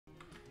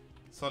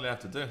That's all you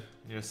have to do.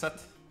 You're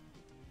set.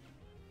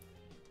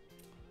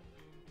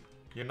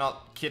 You're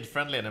not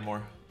kid-friendly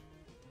anymore.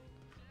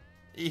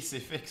 Easy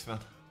fix, man.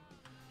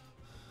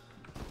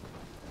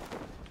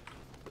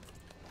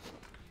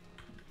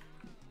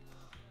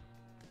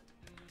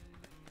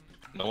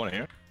 No one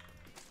here?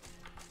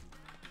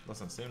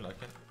 Doesn't seem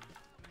like it.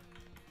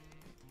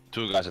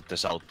 2 guys at the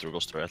south triple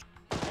straight.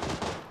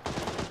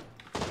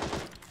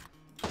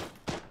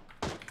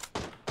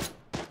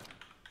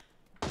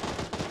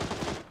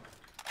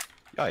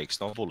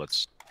 Yikes, no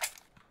bullets.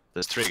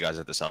 There's 3 guys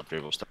at the south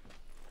triple straight.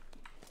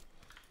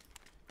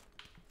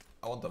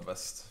 I want the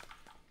vest.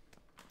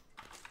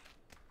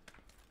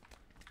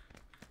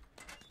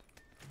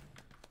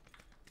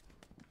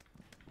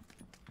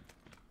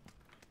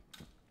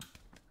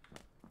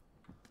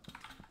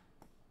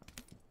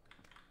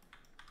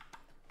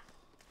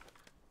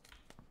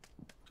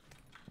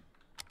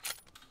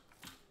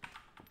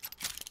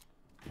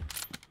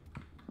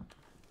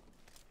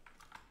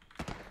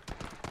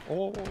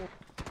 Oh.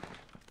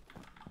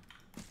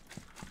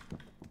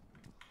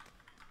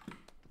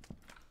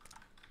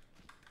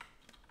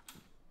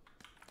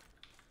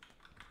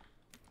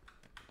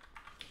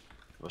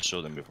 He was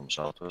shooting me from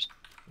southwest.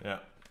 Yeah.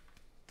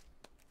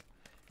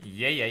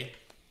 Yay.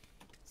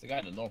 It's the guy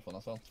in the north one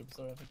as well, triple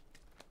story I think.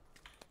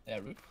 Yeah,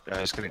 roof. Yeah,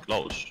 he's getting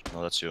close.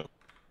 No, that's you.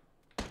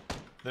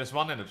 There's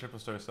one in the triple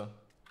story still.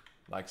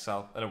 Like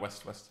south,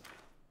 west.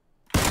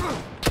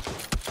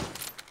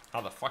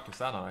 How the fuck is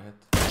that now I hit?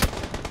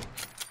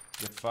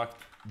 Get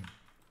fucked,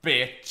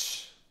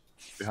 bitch.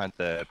 Behind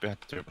the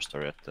triple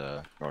story at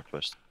the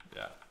northwest.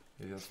 Yeah,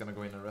 he's just gonna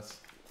go in and rest.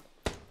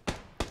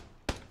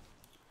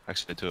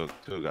 Actually, two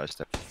guys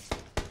there.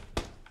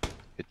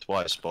 Hit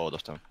twice, both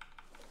of them.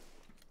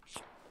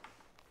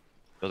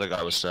 The other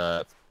guy was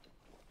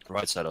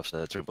right side of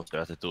the triple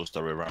story at the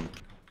 2-story ramp.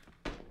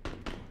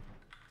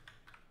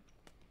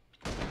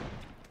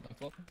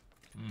 Knocked one.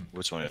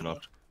 Which one you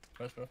knocked?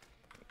 First row.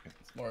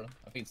 It's more,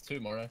 I think it's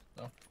 2 more right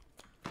now.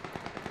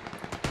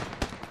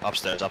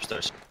 Upstairs.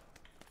 2.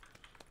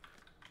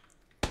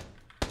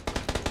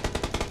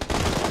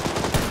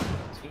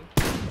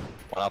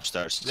 One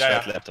upstairs, Yeah,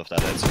 straight left of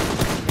that edge.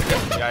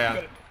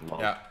 Yeah. Wow.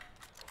 Yeah.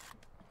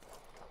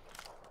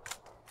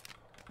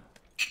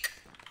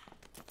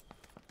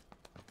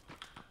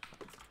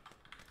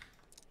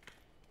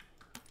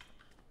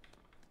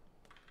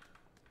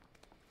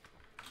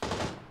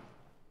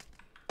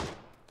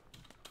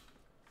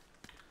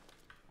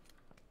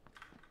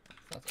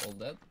 That's all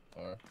dead,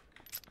 or?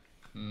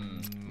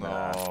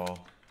 No,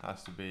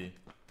 has to be.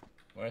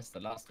 Where's the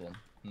last one?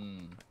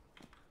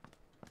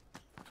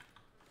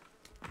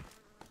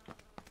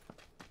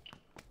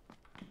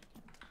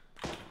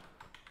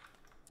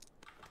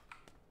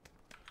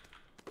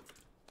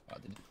 Oh,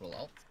 did it roll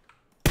out?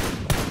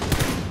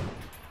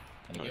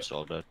 No, it's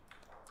all dead.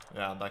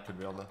 Yeah, that could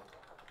be all that.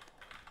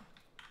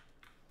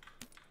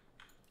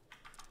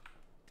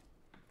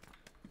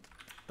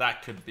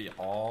 That could be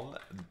all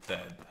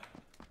dead.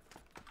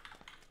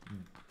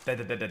 Dead.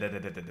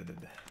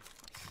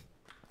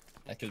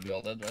 That could be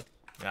all dead, right?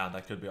 Yeah,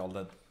 that could be all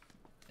dead.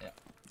 Yeah,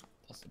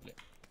 possibly.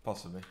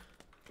 Possibly.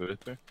 Could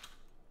it be?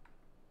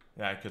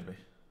 Yeah, it could be.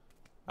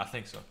 I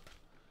think so.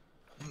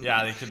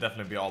 Yeah, it could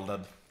definitely be all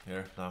dead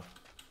here now.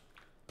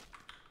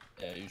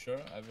 Yeah, you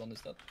sure? Everyone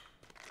is dead?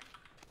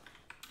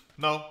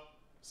 No,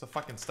 it's a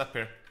fucking step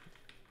here.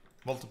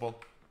 Multiple.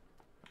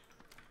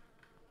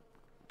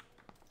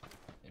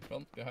 In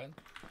front, behind.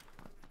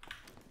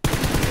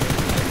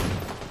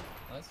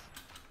 Nice.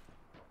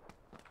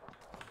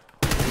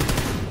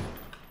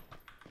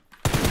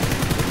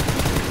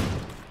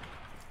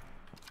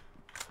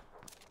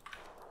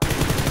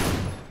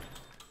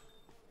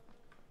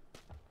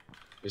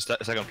 It's the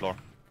 2nd floor.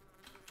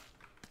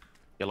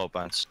 Yellow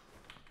pants.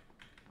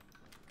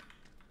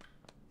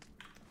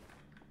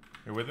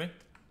 You with me?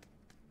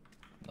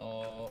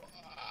 No.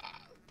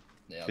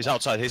 Yeah, He's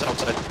outside.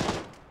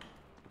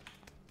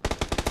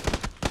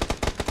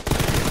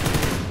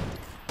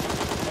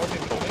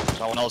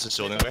 Someone else is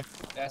shooting me.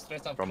 Yeah,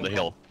 straight up. From the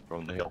hill.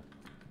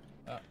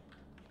 Yeah.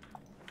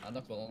 I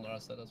knocked one on the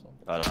other side as well.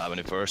 I don't have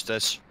any first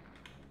aids.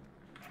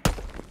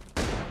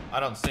 I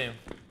don't see him.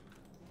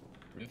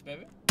 Roof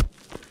maybe?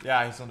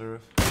 Yeah, he's on the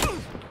roof.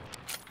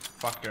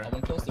 Fucker.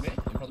 Someone close to me, in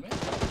front of me.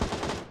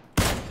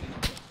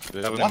 Do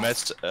you have any What?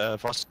 meds,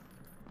 Frost?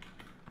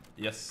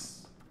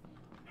 Yes.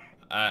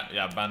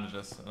 Yeah,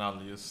 bandages, and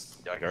I'll use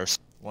Jaggers.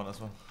 one as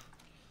well.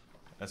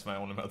 That's my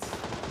only med.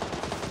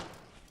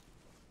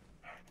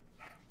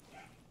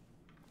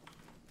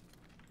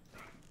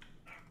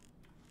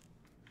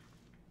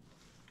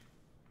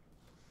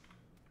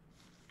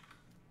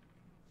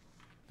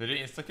 Did you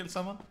insta-kill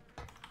someone?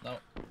 No.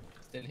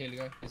 Still healing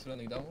guy. He's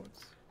running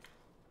downwards.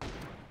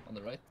 On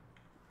the right.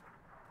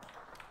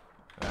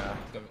 Yeah.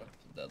 He's going up.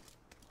 Dead.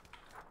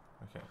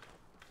 Okay.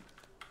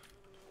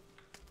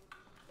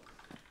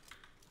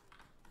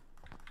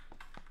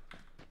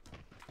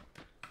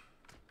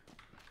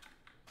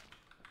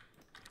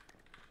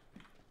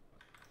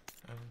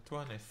 I'm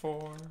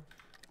 24.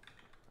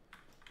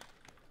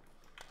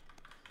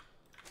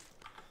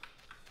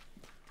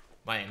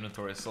 My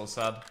inventory is so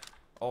sad.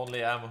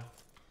 Only ammo.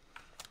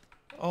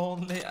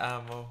 Only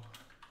ammo.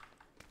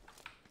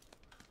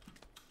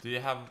 Do you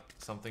have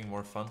something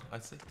more fun,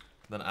 I'd say,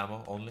 than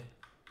ammo only?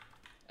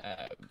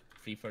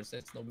 Free first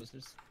aids, no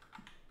boosters.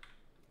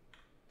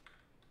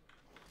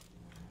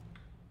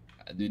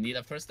 Do you need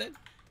a first aid?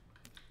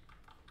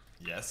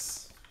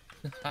 Yes.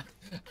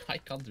 I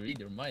can't read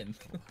your mind.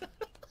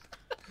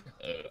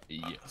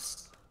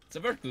 Yes. It's a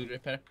vertical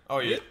repair. Oh,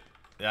 yeah.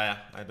 Yeah,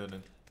 I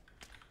didn't.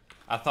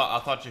 I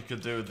thought you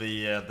could do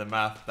the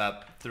math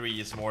that 3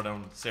 is more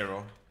than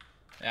 0.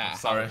 Yeah. I'm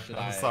sorry.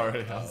 I'm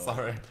sorry. I'm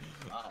sorry.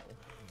 Wow.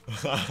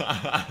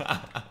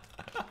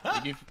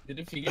 Did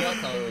you figure out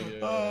how you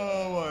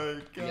Oh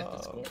my get the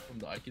god. score from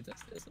the IQ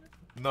test yesterday?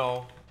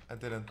 No, I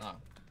didn't. Ah,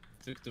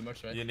 took too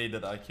much, right? You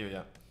needed IQ,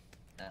 yeah.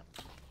 Yeah.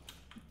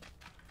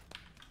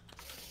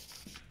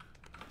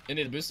 You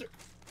need a booster.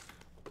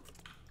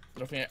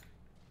 Drop in here.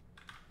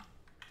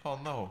 Oh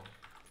no.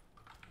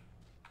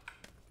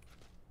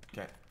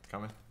 Okay,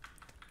 coming.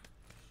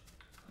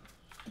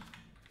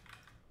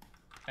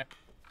 Okay.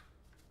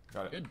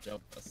 Got it. Good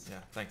job, Buzz. Yeah,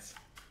 thanks.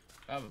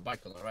 I have a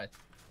bike on the right.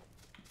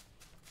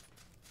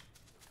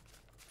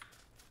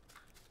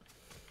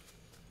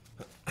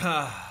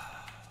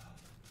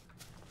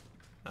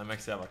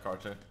 mxey have a car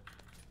too.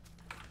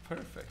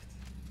 Perfect.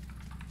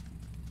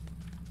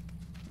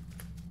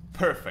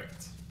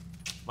 Perfect.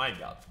 My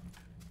god.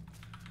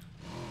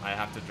 I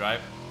have to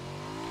drive.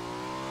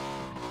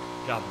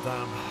 God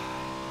damn.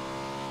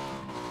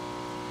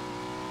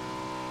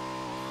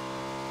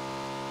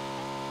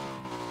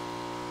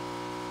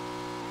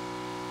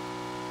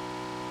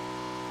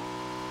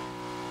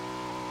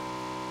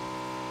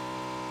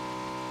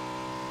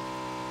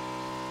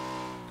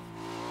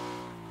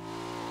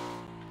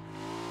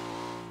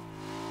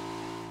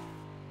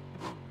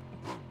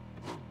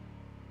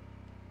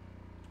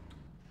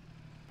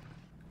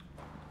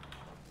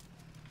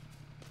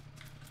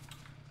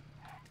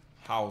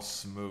 How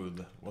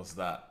smooth was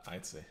that,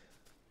 I'd say.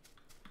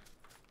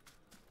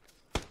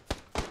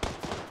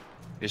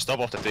 He's top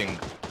of the thing,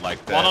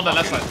 like the... One on the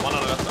left side, one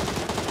on the left side.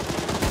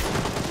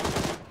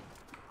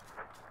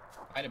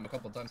 I hit him a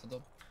couple times on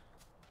top.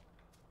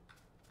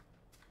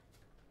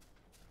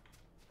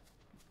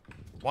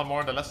 One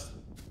more on the left.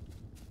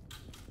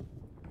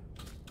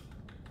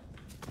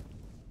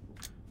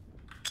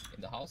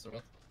 In the house or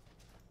what?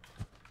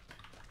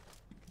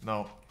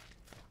 No.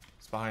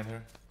 It's behind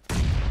her.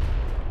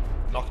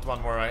 Knocked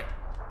one more right.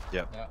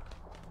 Yeah. Yeah.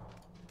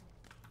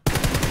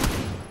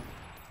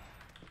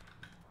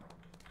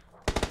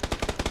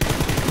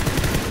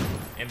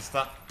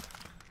 Insta.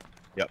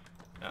 Yep.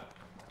 Yeah.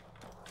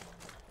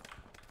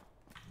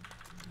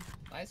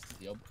 Nice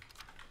job.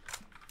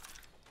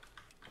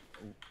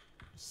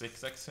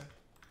 6x here.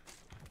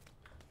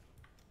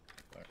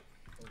 Where?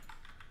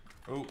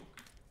 Ooh.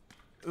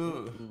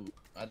 Ooh.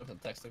 I don't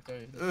have text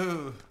doctor.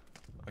 Ooh.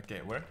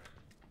 Okay, where?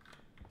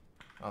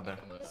 Oh, there.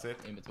 Sit.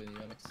 In between you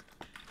and Max.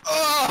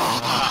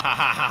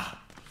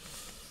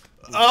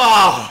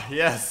 Oh,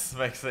 yes,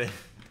 mxey.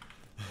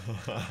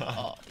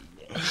 Oh,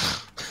 yeah.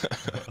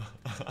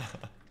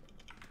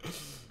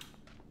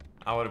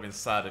 I would have been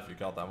sad if you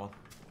got that one.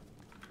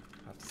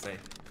 I have to say.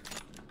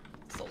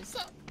 So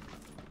sad.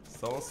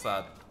 So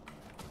sad.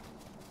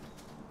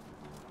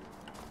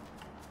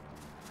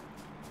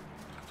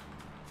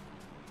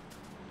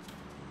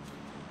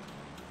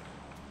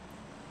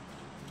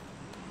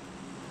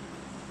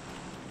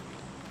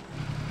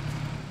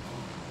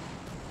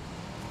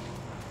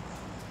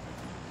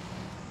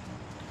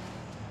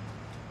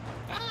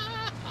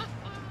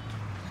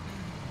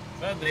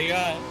 Friendly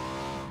guy.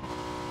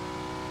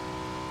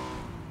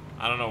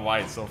 I don't know why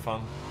it's so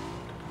fun.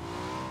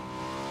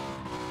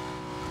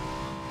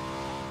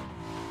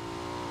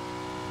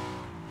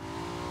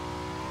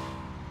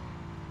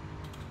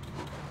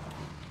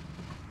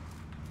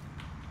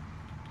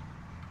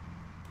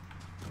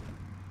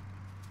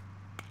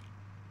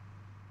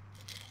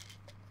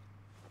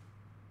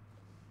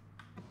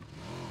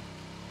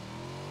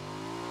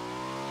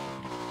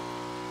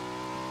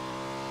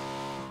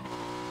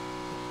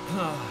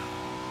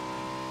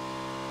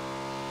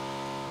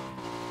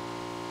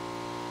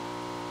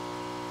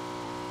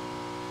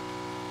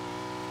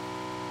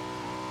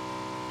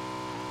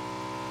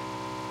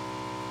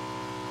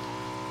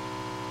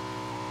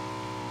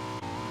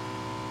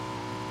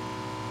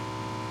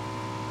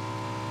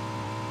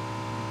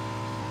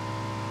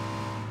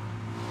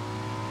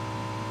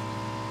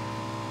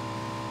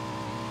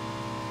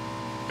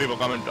 People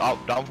coming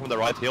out, down from the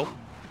right hill.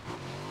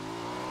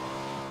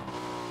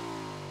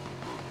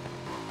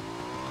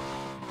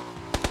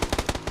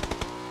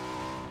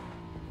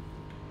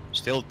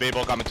 Still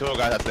people coming, 2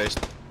 guys at least.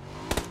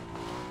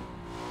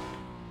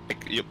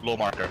 Blue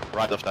marker,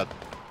 right of that.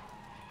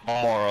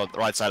 More on the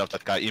right side of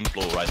that guy in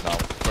blue right now.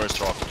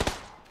 First rock.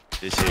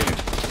 He's healing.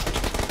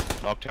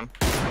 Knocked him.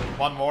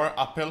 One more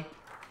uphill.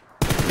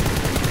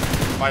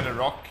 By the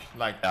rock,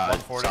 like Yeah,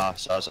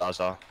 140.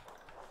 saw.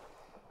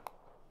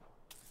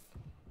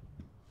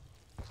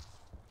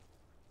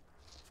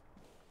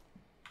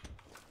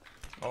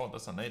 Oh,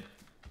 that's a nade.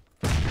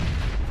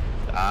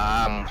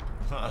 I'm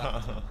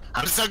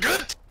so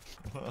good!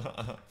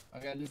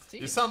 Okay, let's see.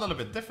 You sound a little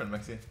bit different,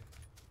 mxey.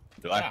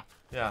 Do I? Yeah.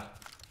 Yeah.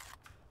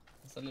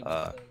 It's a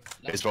little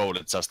bit, It's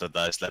probably just that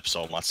I slept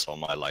so much, so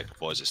my like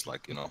voice is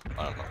like, you know,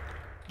 I don't know.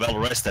 Well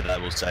rested, I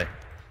would say.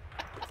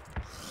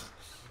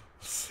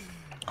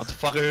 What the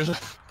fuck are you?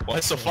 Why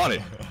is it so funny?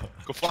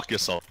 Go fuck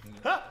yourself.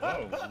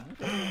 Whoa.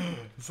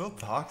 So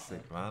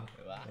toxic, man.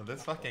 Oh,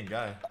 this fucking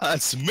guy.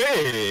 That's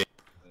me!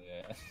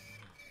 Yeah.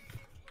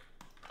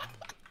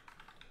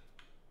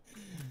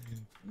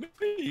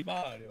 Me,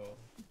 Mario.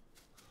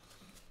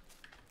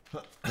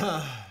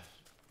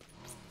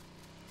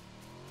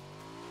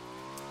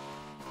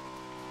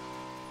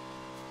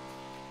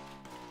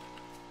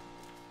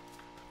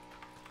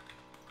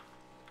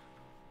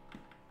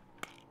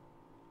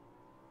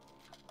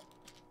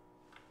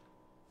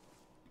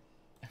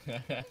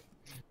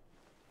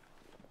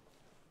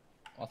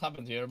 What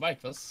happened to your bike,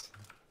 Fuzz?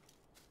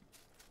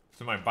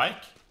 To my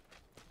bike?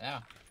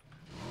 Yeah.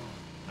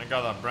 I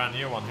got a brand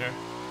new one here.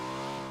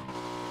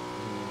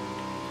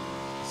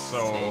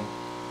 So...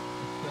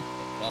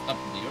 What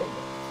happened to your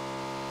bike?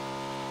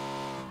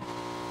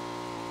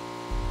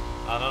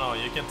 I don't know,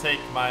 you can take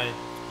my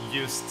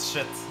used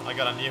shit. I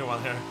got a new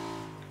one here.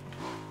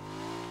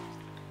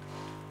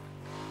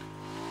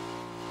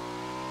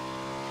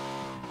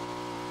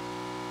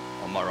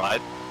 On my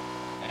right.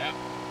 Yeah.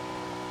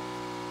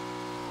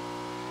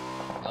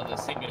 Another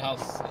single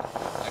house,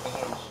 like a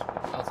large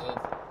outside.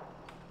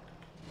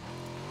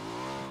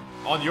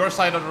 On your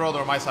side of the road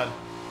or my side?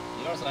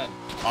 Your side.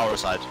 Our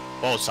side.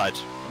 Both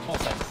sides. On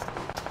both sides.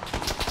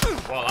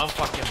 Well, I'm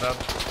fucking dead.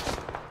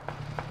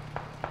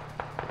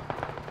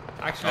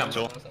 Actually, I'm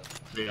Two. On both sides.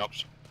 3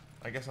 ups.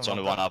 I guess I'm It's not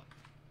only one dead. up.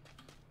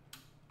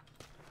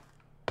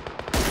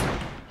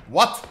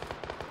 What?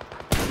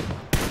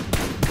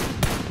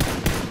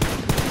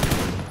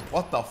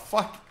 What the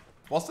fuck?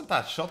 Wasn't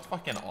that shot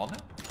fucking on him?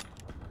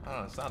 I don't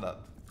understand that.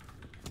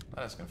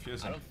 That is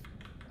confusing.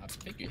 I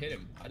think you hit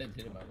him. I didn't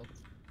hit him a lot.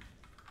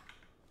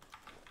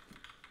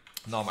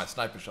 No, my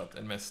sniper shot,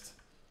 it missed.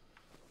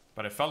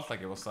 But it felt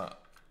like it was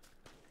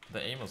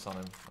the aim was on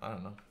him. I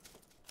don't know.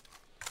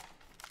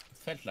 It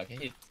felt like a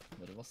hit,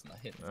 but it wasn't a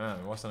hit. Yeah,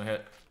 it wasn't a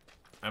hit.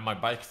 And my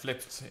bike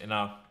flipped in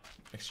a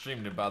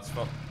extremely bad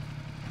spot.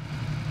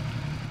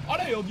 Are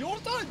they on your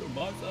side or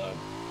my side?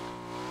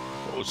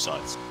 Both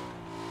sides.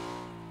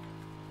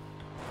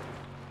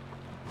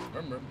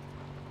 Remember?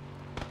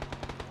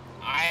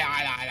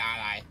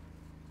 Aye.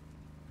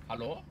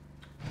 Hello?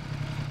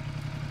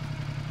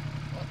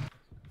 What?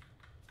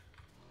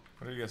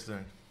 What are you guys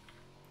doing?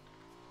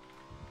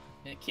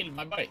 They killed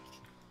my bike.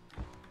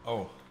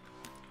 Oh,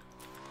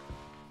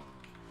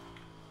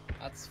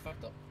 That's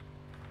fucked up.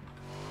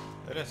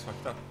 it is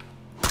fucked up.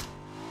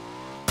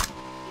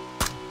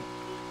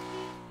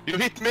 You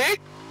hit me?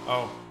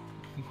 Oh.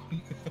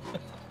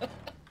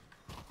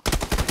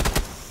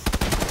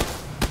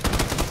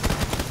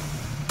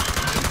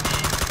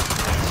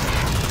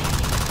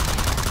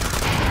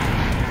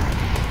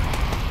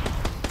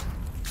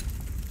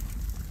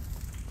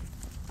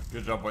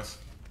 Good job, boys.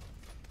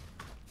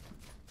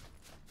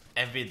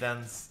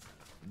 Evidence.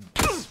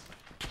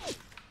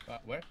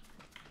 Where?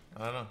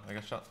 I don't know, I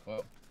got shot.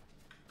 Well,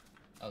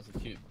 that was a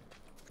cube.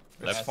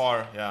 It's Left.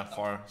 far, yeah,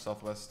 far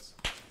southwest.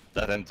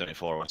 That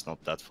M24 was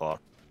not that far.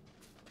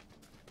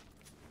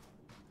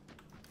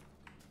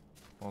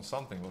 Well,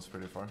 something was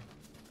pretty far.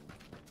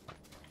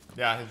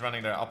 Yeah, he's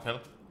running there uphill.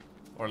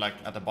 Or like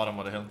at the bottom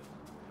of the hill.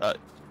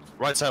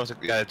 Right side was the,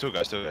 yeah, two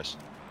guys.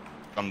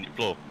 From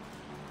blue.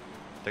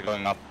 They're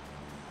going up.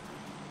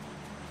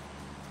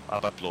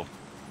 Up at blue.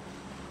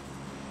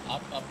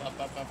 Up.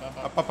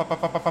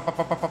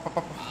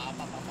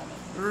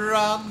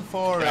 Run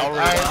for Yeah, it,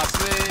 already up.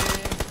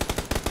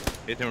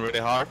 Aitzy! Hit him really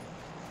hard.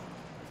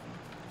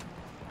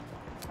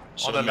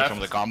 On the Shooting me from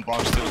the left.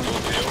 compound, still 2 to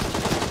you.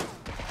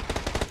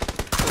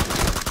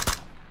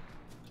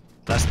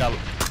 Last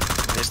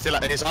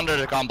guy. He's under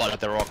the compound at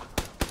the rock.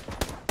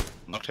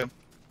 Knocked him.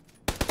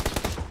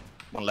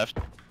 One left.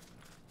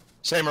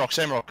 Same rock.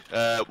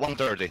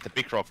 130, the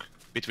big rock.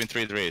 Between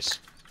 3 trees.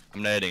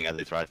 I'm nading at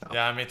it right now.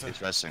 Yeah, me too.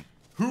 He's resting.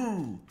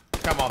 Whoo!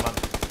 Come on, man.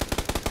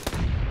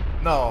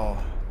 No.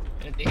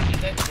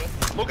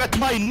 Look at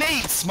my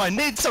nades! My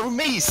nades are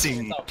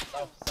amazing!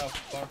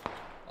 South.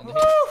 On the Woo!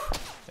 hill.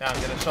 Yeah, I'm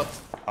getting shot.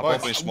 I'm Boys.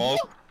 popping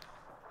smoke.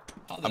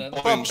 I'm Hundred.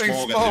 popping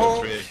smoke at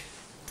smoke. your tree.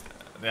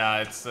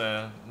 Yeah, it's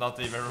not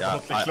even Yeah,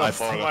 remotely I close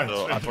to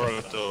my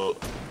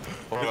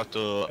forgot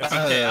to It's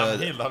okay, I'm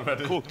healed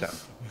already. cook them.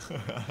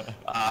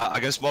 I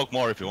can smoke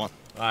more if you want.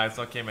 It's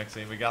okay,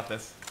 mxey, we got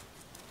this.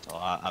 So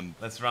I'm.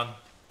 Let's run.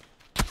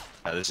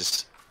 This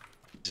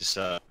is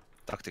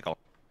tactical.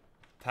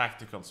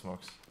 Tactical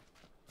smokes.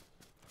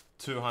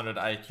 200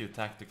 IQ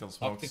tactical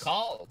smokes.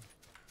 Tactical.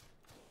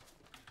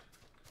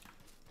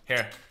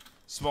 Here.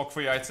 Smoke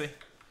for you, Aitzy.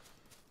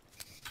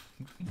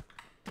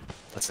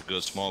 That's a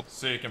good smoke.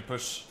 So you can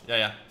push.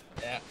 Yeah.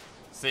 Yeah.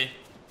 See?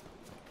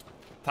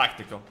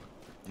 Tactical.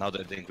 Now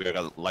they think we're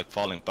like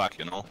falling back,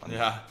 you know? And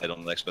Yeah. they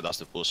don't expect us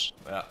to push.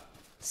 Yeah.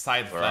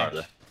 Side Where are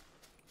flank.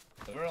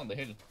 We're on the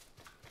hill.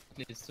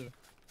 At least 2.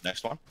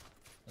 Next one.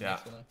 The Yeah.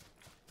 next one,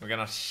 We're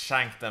gonna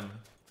shank them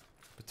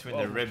between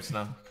the Whoa. ribs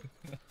now.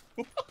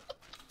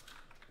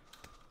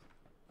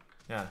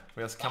 Yeah,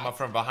 we just come up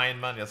from behind,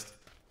 man. Just.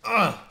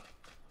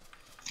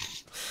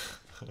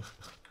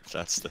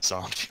 That's the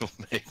sound you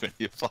make when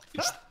you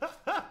fucking.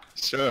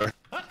 Sure.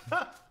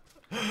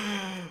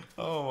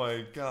 Oh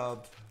my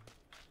god.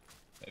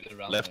 Maybe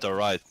around Left there. or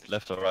right?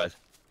 Left or right?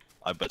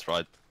 I bet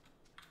right.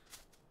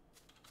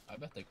 I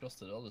bet they crossed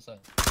to the other side.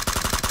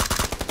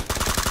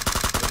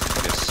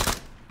 Yes.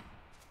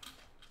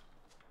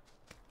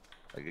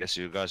 I guess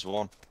you guys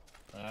won.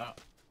 Yeah.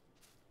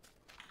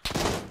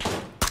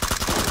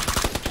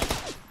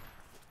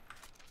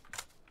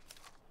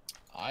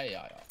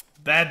 Aye.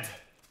 Dead.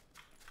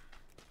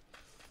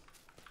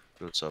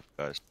 Good job,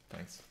 guys.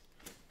 Thanks.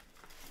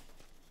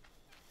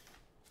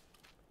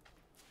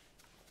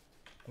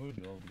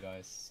 Good old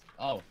guys.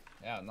 Oh,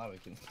 yeah, now we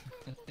can.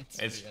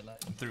 It's real life.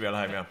 3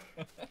 alive, yeah.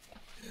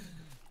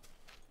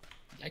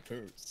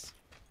 Yikers.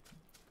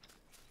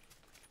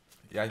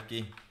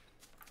 Yikey.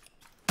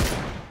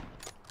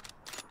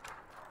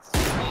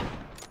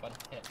 What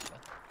the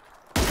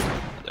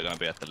heck? They're gonna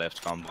be at the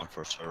left compound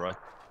for sure, right?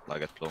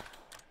 Like at blue.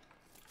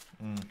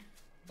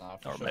 Nah,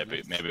 for Or sure maybe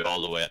left. maybe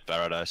all the way at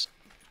paradise.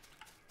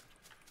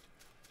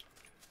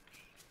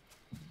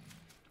 I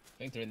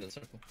think they're in the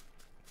circle.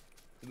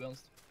 To be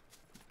honest.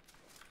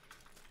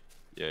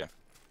 Yeah.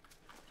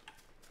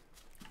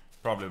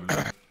 Probably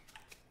blue.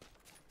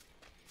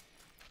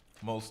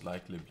 Most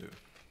likely blue.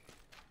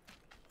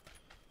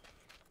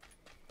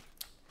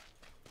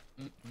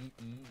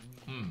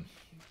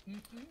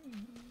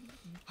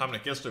 How many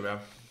kills do we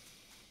have?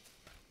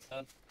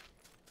 10.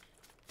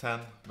 10,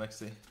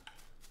 mxey.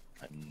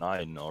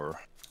 9 or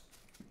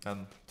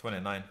 10,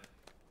 29.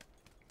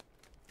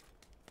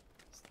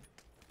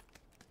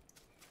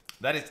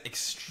 That is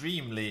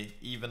extremely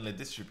evenly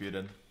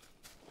distributed.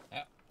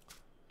 Yeah.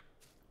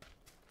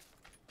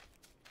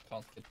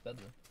 Can't get better.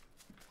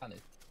 Can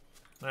it?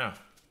 Yeah.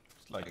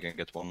 It's I like, can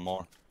get one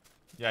more.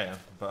 yeah,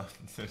 but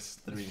there's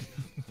 3.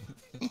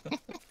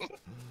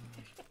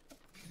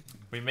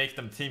 We make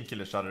them team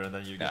kill each other and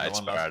then you get Yeah, the it's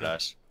one last kill.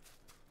 paradise.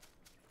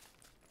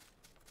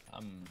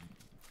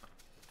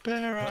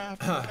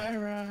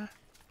 Para.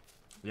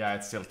 Yeah,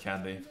 it's still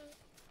candy.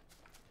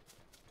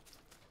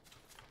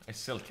 It's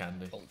still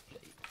candy. Coldplay.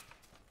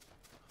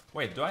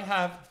 Wait, do I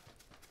have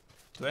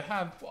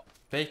What?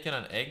 bacon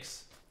and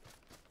eggs?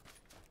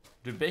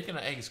 Do bacon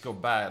and eggs go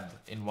bad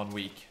in 1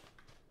 week?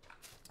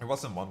 It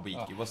wasn't 1 week,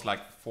 it was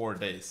like 4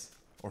 days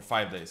or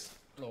 5 days.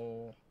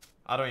 Hello.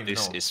 I don't even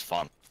This know. is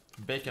fun.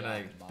 Bacon and Yeah,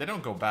 eggs, they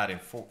don't go bad in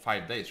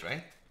 5 days,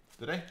 right?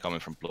 Do they? Coming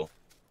from blue.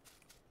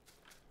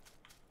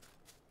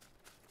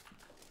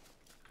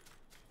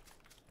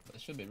 They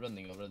should be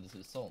running already to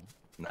the zone.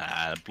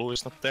 Nah, blue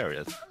is not there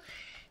yet.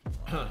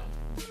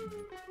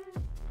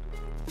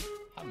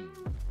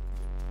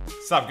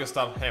 Sup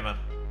Gustav, hey man.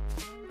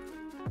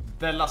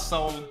 Della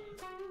Soul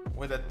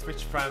with a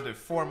Twitch Prime to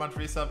 4-month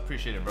resub,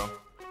 appreciate it bro.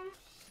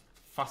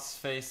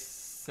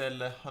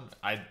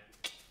 FaZe.Fuzzface,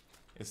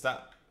 is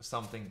that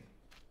something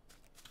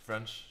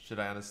French? Should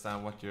I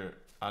understand what you're,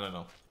 I don't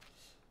know.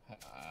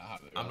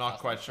 I'm not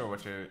quite sure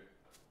what you're,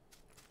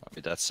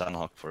 Maybe that's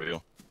Sanhok for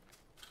you.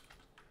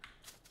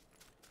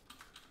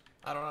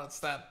 I don't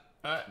understand.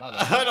 No,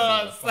 I don't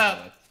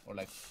understand. Or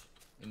like,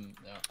 in,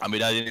 yeah. I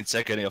mean, I didn't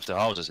check any of the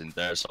houses in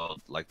there, so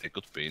like they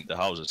could be in the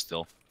houses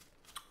still.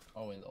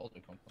 Oh, in the older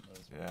compound as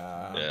well.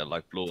 Yeah. Yeah,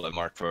 like blue I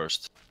marked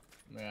first.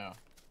 Yeah.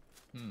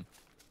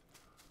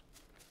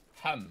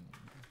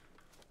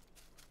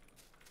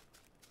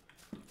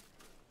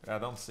 I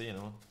don't see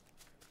anyone.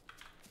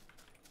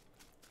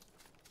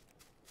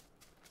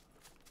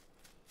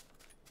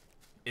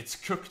 It's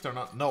cooked or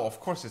not? No, of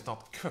course it's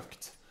not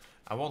cooked.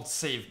 I won't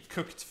save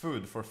cooked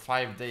food for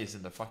 5 days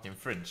in the fucking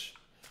fridge.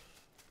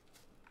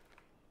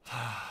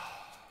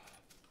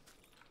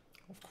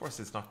 Of course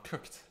it's not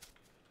cooked.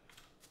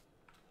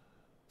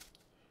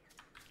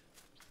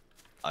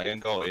 I can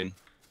go in.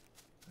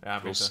 Yeah,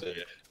 me We'll too.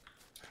 see.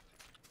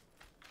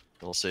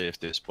 We'll see if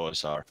these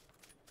boys are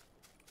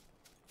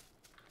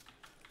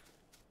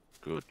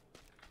good.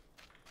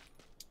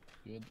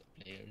 Good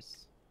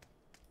players.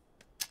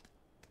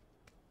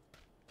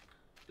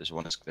 This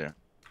one is clear.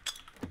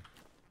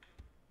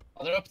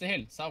 Oh, they're up the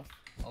hill, south,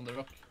 on the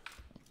rock.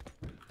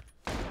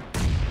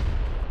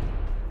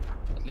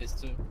 At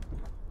least 2.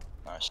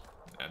 Nice.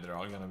 Yeah, they're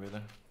all gonna be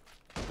there.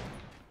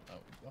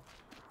 Oh, yeah.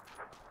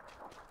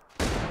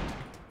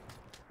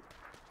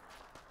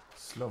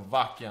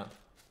 Slovakia.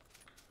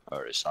 I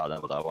already saw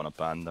them, but I want to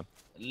ban them.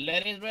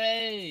 Let it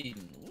rain!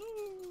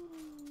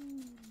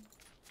 Woo!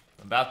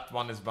 That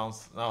one is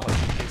bounced. No,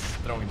 he's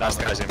throwing down. Last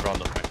guy's in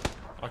front of me.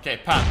 Okay,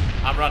 Pan,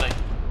 I'm running.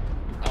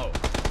 Oh.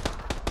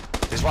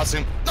 This one's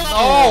in. No!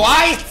 Oh,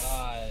 Aitzy!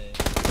 Aye.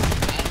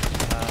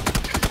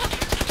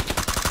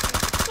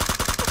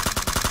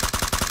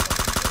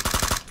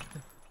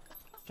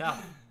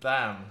 God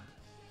damn.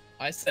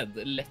 I said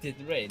let it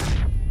rain.